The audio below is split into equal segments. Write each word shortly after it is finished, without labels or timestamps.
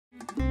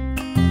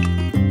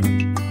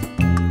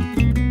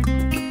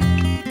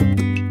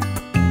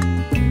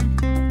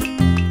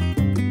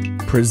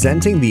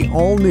Presenting the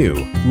all-new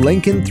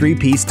Lincoln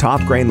 3-piece top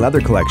grain leather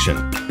collection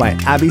by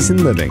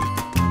Abbyson Living.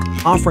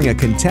 Offering a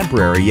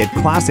contemporary yet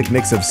classic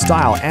mix of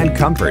style and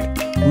comfort,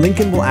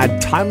 Lincoln will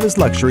add timeless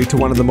luxury to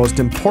one of the most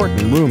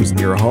important rooms in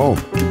your home.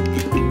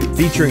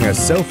 Featuring a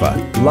sofa,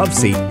 love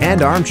seat,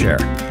 and armchair,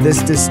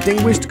 this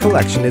distinguished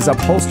collection is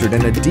upholstered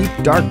in a deep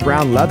dark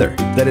brown leather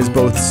that is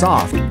both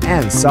soft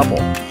and supple.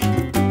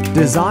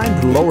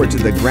 Designed lower to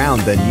the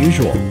ground than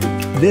usual,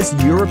 this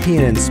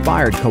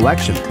European-inspired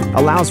collection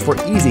allows for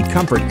easy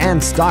comfort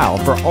and style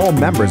for all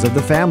members of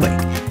the family.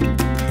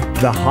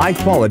 The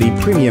high-quality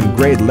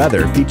premium-grade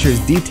leather features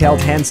detailed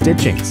hand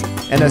stitchings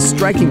and a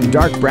striking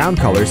dark brown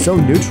color so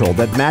neutral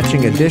that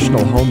matching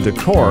additional home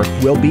decor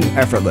will be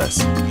effortless.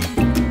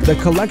 The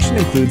collection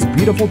includes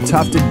beautiful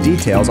tufted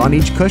details on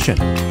each cushion,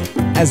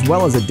 as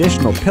well as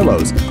additional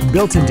pillows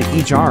built into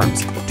each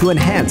arms to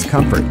enhance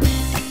comfort.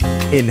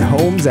 In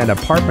homes and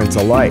apartments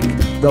alike,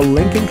 the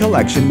Lincoln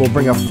collection will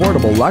bring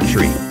affordable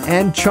luxury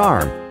and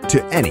charm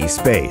to any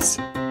space.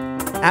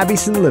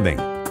 Abbyson Living,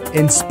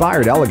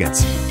 inspired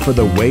elegance for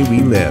the way we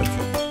live.